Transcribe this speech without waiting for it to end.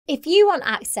If you want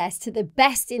access to the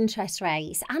best interest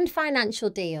rates and financial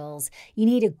deals, you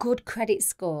need a good credit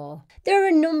score. There are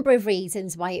a number of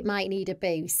reasons why it might need a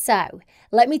boost, so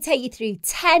let me take you through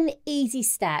 10 easy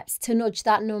steps to nudge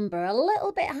that number a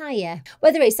little bit higher.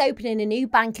 Whether it's opening a new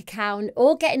bank account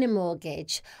or getting a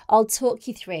mortgage, I'll talk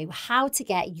you through how to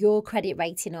get your credit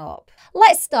rating up.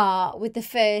 Let's start with the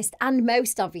first and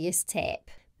most obvious tip.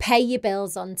 Pay your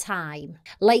bills on time.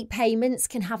 Late payments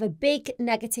can have a big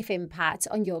negative impact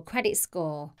on your credit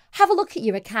score. Have a look at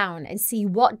your account and see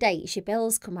what dates your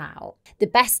bills come out. The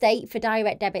best date for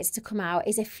direct debits to come out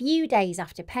is a few days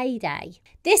after payday.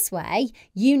 This way,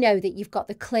 you know that you've got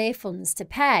the clear funds to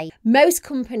pay. Most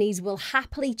companies will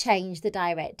happily change the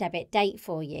direct debit date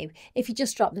for you if you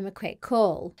just drop them a quick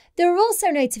call. There are also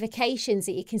notifications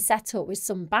that you can set up with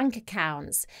some bank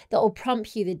accounts that will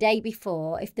prompt you the day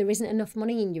before if there isn't enough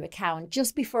money in your account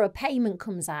just before a payment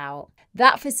comes out.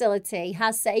 That facility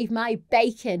has saved my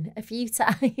bacon a few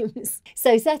times.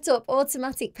 So set up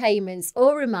automatic payments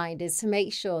or reminders to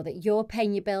make sure that you're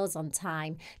paying your bills on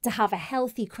time to have a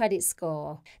healthy credit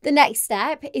score. The next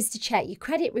step is to check your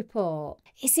credit report.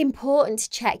 It's important to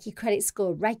check your credit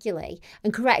score regularly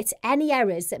and correct any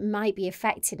errors that might be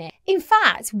affecting it. In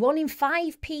fact, 1 in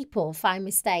 5 people find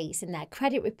mistakes in their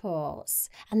credit reports,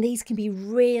 and these can be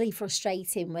really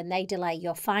frustrating when they delay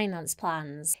your finance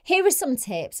plans. Here are some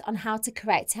tips on how to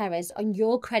correct errors on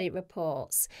your credit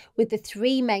reports with the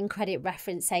 3 main credit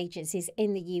reference agencies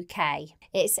in the UK.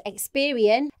 It's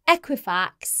Experian,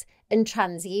 Equifax, and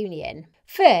TransUnion.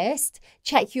 First,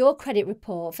 check your credit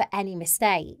report for any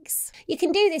mistakes. You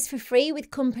can do this for free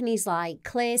with companies like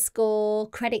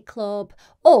ClearScore, Credit Club,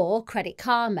 or Credit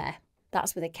Karma.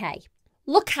 That's with a K.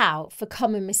 Look out for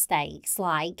common mistakes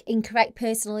like incorrect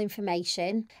personal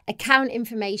information, account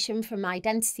information from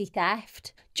identity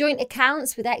theft, joint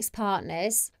accounts with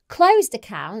ex-partners, closed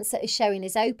accounts that are showing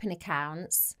as open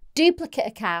accounts, duplicate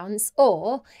accounts,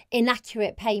 or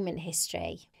inaccurate payment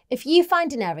history. If you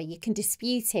find an error, you can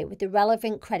dispute it with the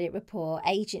relevant credit report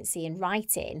agency in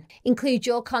writing. Include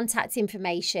your contact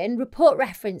information, report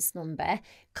reference number,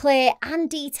 clear and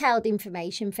detailed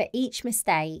information for each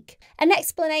mistake, an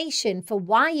explanation for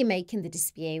why you're making the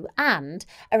dispute, and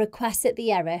a request that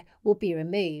the error will be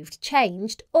removed,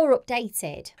 changed, or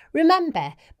updated.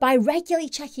 Remember, by regularly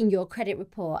checking your credit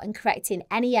report and correcting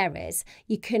any errors,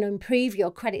 you can improve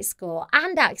your credit score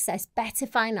and access better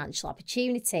financial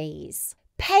opportunities.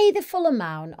 Pay the full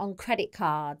amount on credit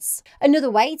cards. Another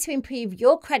way to improve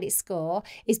your credit score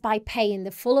is by paying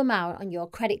the full amount on your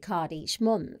credit card each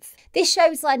month. This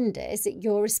shows lenders that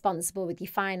you're responsible with your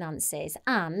finances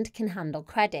and can handle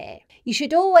credit. You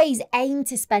should always aim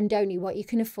to spend only what you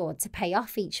can afford to pay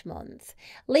off each month.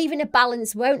 Leaving a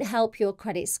balance won't help your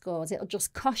credit scores, it'll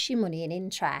just cost you money in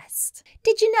interest.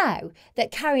 Did you know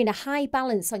that carrying a high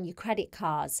balance on your credit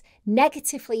cards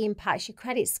negatively impacts your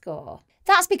credit score?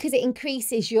 That's because it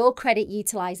increases your credit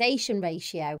utilisation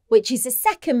ratio, which is the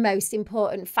second most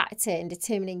important factor in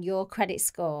determining your credit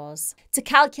scores. To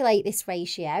calculate this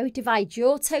ratio, divide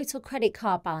your total credit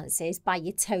card balances by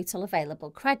your total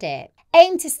available credit.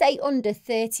 Aim to stay under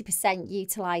 30%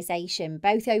 utilisation,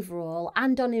 both overall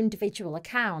and on individual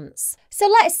accounts. So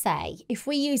let's say if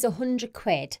we use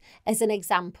 £100 as an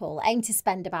example, aim to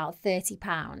spend about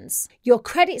 £30. Your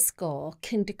credit score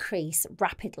can decrease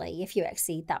rapidly if you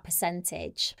exceed that percentage.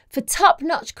 For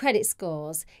top-notch credit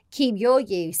scores, keep your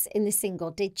use in the single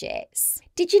digits.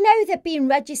 Did you know that being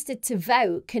registered to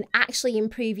vote can actually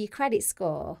improve your credit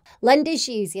score? Lenders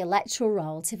use the electoral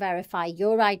roll to verify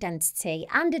your identity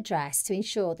and address to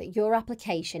ensure that your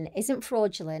application isn't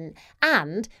fraudulent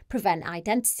and prevent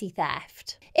identity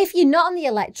theft. If you're not on the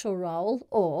electoral roll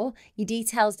or your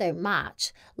details don't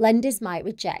match, lenders might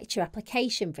reject your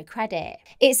application for credit.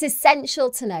 It's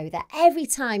essential to know that every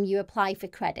time you apply for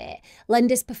credit,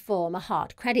 lenders perform a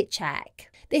hard credit check.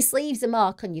 This leaves a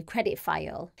mark on your credit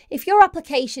file. If your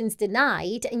application's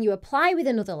denied and you apply with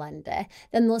another lender,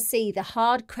 then they'll see the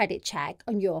hard credit check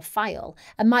on your file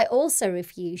and might also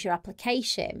refuse your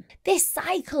application. This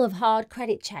cycle of hard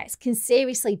credit checks can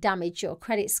seriously damage your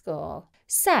credit score.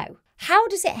 So, how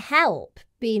does it help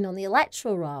being on the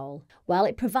electoral roll? Well,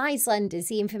 it provides lenders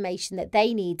the information that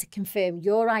they need to confirm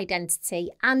your identity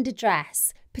and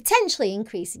address, potentially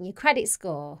increasing your credit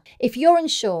score. If you're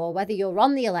unsure whether you're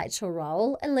on the electoral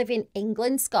roll and live in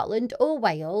England, Scotland or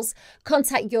Wales,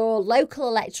 contact your local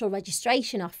electoral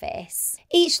registration office.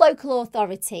 Each local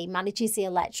authority manages the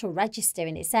electoral register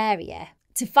in its area.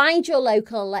 To find your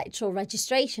local electoral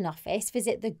registration office,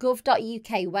 visit the gov.uk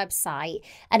website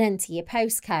and enter your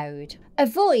postcode.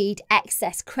 Avoid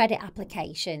excess credit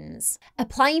applications.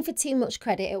 Applying for too much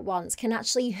credit at once can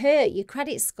actually hurt your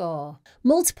credit score.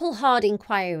 Multiple hard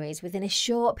inquiries within a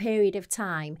short period of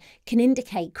time can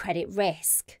indicate credit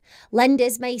risk.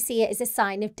 Lenders may see it as a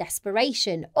sign of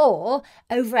desperation or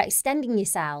overextending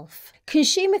yourself.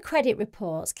 Consumer credit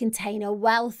reports contain a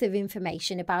wealth of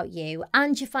information about you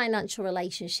and your financial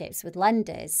relationships with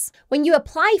lenders. When you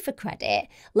apply for credit,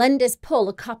 lenders pull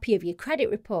a copy of your credit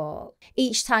report.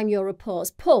 Each time your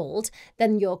report's pulled,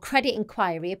 then your credit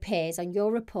inquiry appears on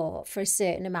your report for a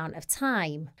certain amount of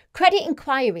time. Credit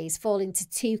inquiries fall into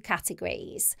two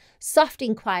categories: soft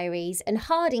inquiries and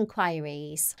hard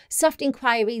inquiries. Soft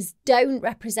inquiries don't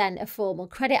represent a formal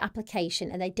credit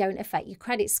application and they don't affect your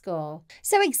credit score.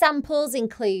 So examples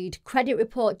include credit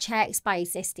report checks by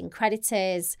existing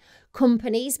creditors,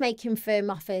 companies making firm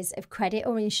offers of credit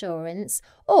or insurance,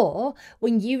 or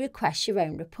when you request your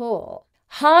own report.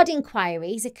 Hard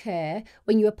inquiries occur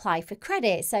when you apply for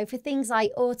credit, so for things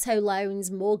like auto loans,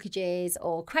 mortgages,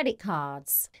 or credit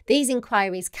cards. These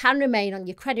inquiries can remain on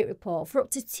your credit report for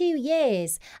up to 2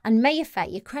 years and may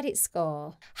affect your credit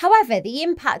score. However, the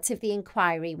impact of the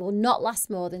inquiry will not last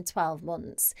more than 12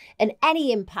 months, and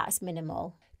any impact's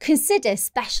minimal. Consider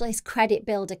specialist credit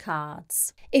builder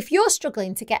cards. If you're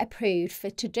struggling to get approved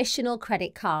for traditional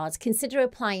credit cards, consider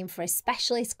applying for a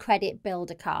specialist credit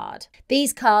builder card.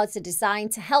 These cards are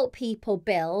designed to help people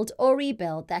build or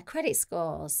rebuild their credit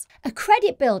scores. A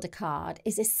credit builder card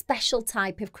is a special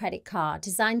type of credit card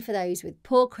designed for those with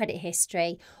poor credit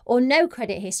history or no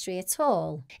credit history at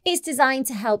all. It's designed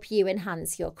to help you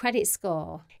enhance your credit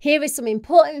score. Here are some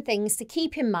important things to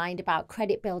keep in mind about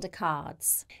credit builder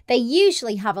cards. They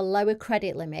usually have a lower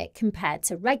credit limit compared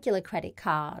to regular credit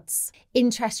cards.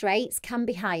 Interest rates can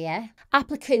be higher.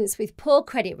 Applicants with poor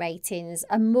credit ratings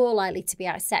are more likely to be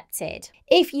accepted.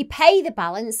 If you pay the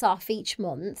balance off each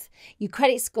month, your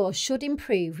credit score should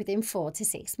improve within 4 to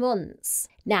 6 months.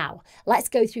 Now, let's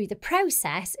go through the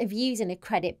process of using a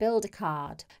credit builder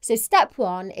card. So step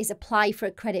 1 is apply for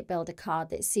a credit builder card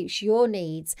that suits your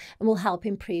needs and will help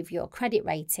improve your credit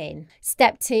rating.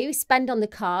 Step 2, spend on the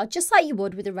card just like you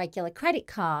would with a regular credit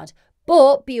card,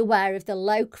 but be aware of the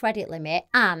low credit limit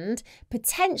and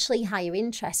potentially higher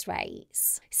interest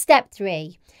rates. Step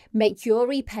 3, make your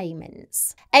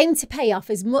repayments. Aim to pay off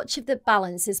as much of the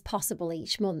balance as possible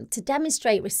each month to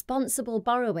demonstrate responsible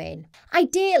borrowing.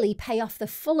 Ideally, pay off the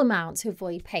full amount to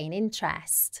avoid paying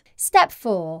interest. Step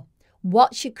 4,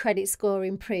 watch your credit score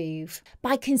improve.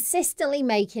 By consistently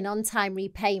making on-time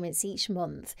repayments each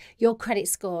month, your credit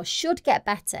score should get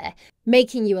better,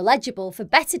 making you eligible for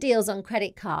better deals on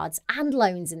credit cards and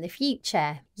loans in the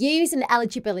future. Use an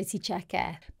eligibility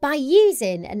checker. By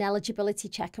using an eligibility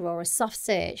checker or a soft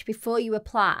search before you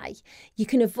apply, you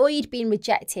can avoid being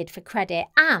rejected for credit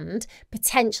and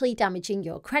potentially damaging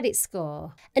your credit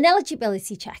score. An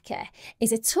eligibility checker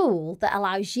is a tool that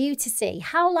allows you to see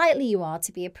how likely you are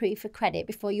to be approved for credit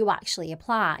before you actually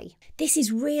apply. This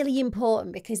is really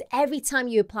important because every time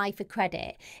you apply for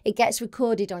credit, it gets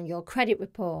recorded on your credit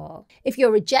report. If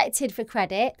you're rejected for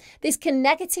credit, this can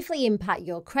negatively impact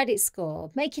your credit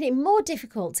score, making it more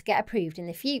difficult to get approved in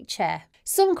the future.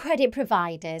 Some credit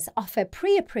providers offer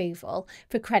pre-approval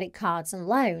for credit cards and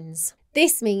loans.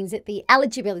 This means that the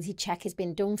eligibility check has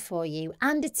been done for you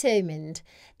and determined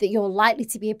that you're likely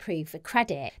to be approved for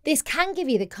credit. This can give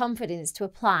you the confidence to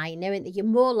apply, knowing that you're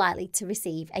more likely to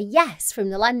receive a yes from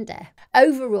the lender.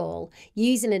 Overall,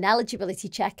 using an eligibility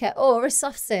checker or a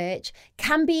soft search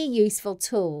can be a useful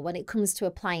tool when it comes to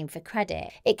applying for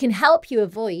credit. It can help you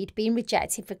avoid being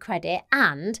rejected for credit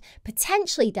and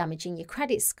potentially damaging your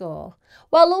credit score,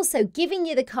 while also giving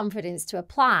you the confidence to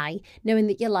apply, knowing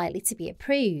that you're likely to be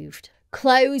approved.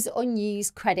 Close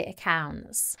unused credit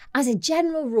accounts. As a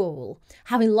general rule,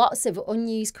 having lots of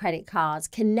unused credit cards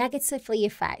can negatively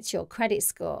affect your credit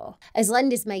score, as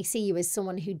lenders may see you as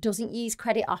someone who doesn't use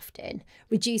credit often,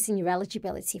 reducing your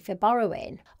eligibility for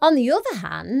borrowing. On the other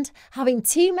hand, having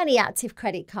too many active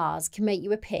credit cards can make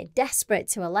you appear desperate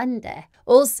to a lender,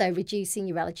 also reducing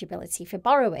your eligibility for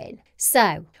borrowing.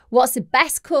 So, what's the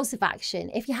best course of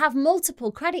action if you have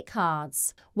multiple credit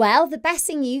cards? Well, the best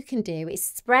thing you can do is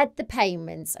spread the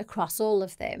payments across all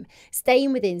of them,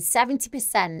 staying within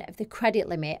 70% of the credit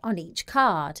limit on each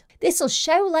card. This will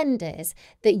show lenders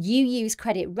that you use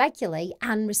credit regularly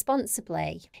and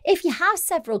responsibly. If you have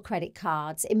several credit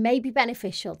cards, it may be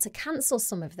beneficial to cancel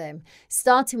some of them,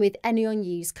 starting with any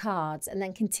unused cards and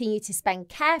then continue to spend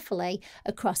carefully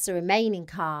across the remaining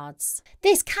cards.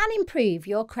 This can improve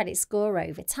your credit score score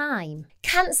over time.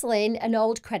 Cancelling an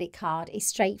old credit card is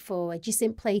straightforward. You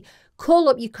simply call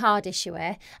up your card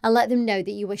issuer and let them know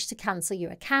that you wish to cancel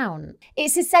your account.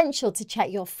 It's essential to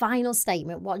check your final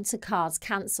statement once a card's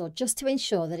cancelled, just to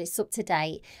ensure that it's up to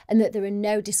date and that there are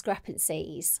no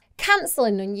discrepancies.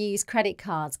 Cancelling unused credit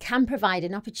cards can provide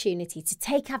an opportunity to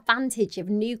take advantage of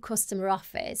new customer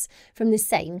offers from the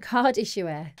same card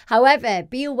issuer. However,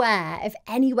 be aware of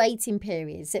any waiting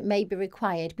periods that may be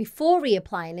required before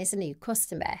reapplying as a new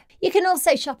customer. You can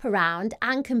also shop around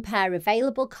and compare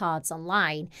available cards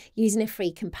online using a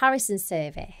free comparison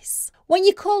service. When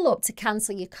you call up to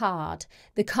cancel your card,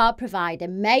 the card provider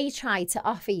may try to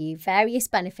offer you various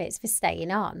benefits for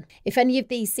staying on. If any of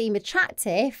these seem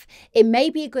attractive, it may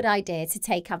be a good idea to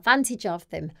take advantage of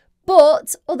them,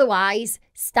 but otherwise,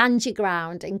 stand your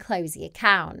ground and close the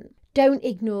account. Don't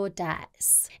ignore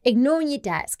debts. Ignoring your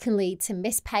debts can lead to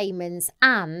missed payments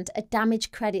and a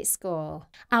damaged credit score.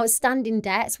 Outstanding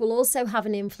debts will also have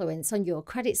an influence on your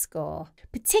credit score,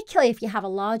 particularly if you have a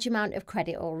large amount of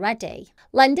credit already.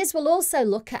 Lenders will also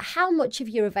look at how much of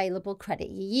your available credit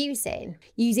you're using.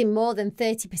 Using more than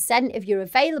 30% of your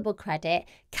available credit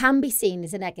can be seen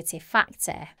as a negative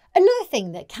factor. Another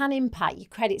thing that can impact your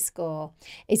credit score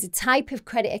is the type of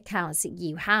credit accounts that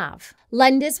you have.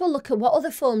 Lenders will look at what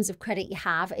other forms of credit you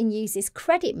have and use this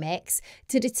credit mix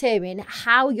to determine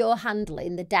how you're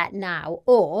handling the debt now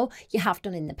or you have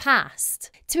done in the past.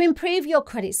 To improve your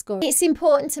credit score, it's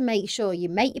important to make sure you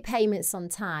make your payments on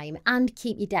time and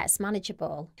keep your debts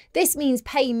manageable. This means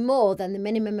paying more than the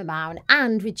minimum amount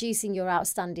and reducing your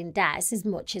outstanding debts as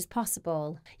much as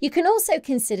possible. You can also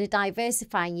consider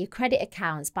diversifying your credit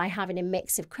accounts by having a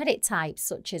mix of credit types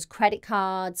such as credit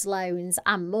cards, loans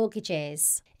and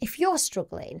mortgages. If you're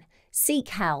struggling, seek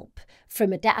help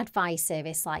from a debt advice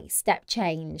service like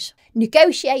StepChange.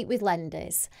 Negotiate with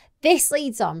lenders. This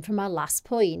leads on from our last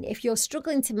point. If you're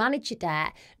struggling to manage your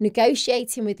debt,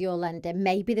 negotiating with your lender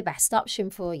may be the best option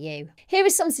for you. Here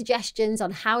are some suggestions on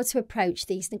how to approach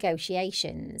these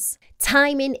negotiations.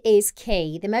 Timing is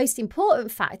key. The most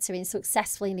important factor in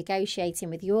successfully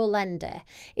negotiating with your lender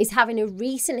is having a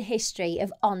recent history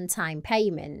of on-time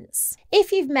payments.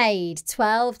 If you've made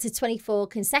 12 to 24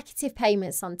 consecutive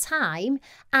payments on time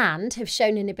and have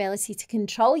shown an ability to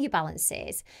control your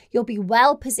balances, you'll be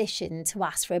well positioned to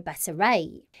ask for a better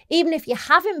rate. Even if you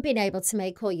haven't been able to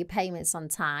make all your payments on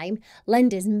time,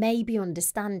 lenders may be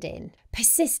understanding.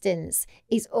 Persistence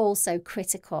is also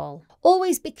critical.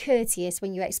 Always be courteous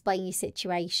when you explain your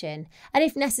situation, and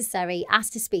if necessary,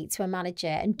 ask to speak to a manager,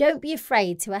 and don't be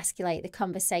afraid to escalate the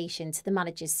conversation to the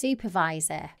manager's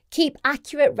supervisor. Keep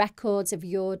accurate records of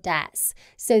your debts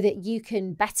so that you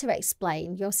can better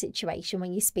explain your situation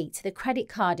when you speak to the credit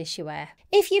card issuer.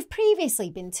 If you've previously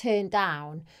been turned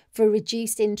down for a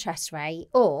reduced interest rate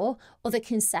or other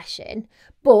concession,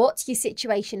 but your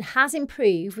situation has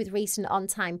improved with recent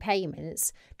on-time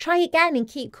payments, try again and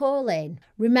keep calling.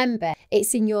 Remember,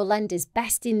 it's in your lender's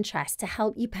best interest to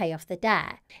help you pay off the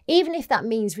debt, even if that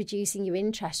means reducing your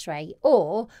interest rate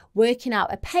or working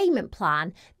out a payment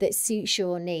plan that suits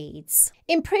your needs.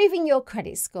 Improving your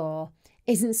credit score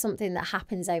isn't something that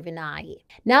happens overnight.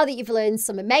 Now that you've learned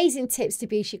some amazing tips to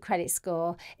boost your credit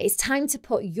score, it's time to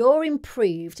put your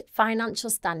improved financial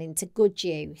standing to good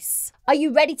use. Are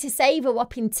you ready to save a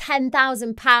whopping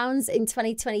 £10,000 in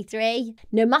 2023?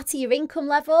 No matter your income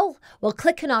level? Well,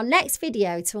 click on our next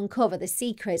video to uncover the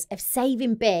secrets of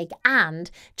saving big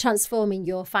and transforming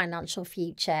your financial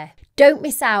future. Don't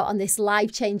miss out on this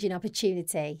life-changing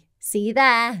opportunity. See you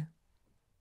there.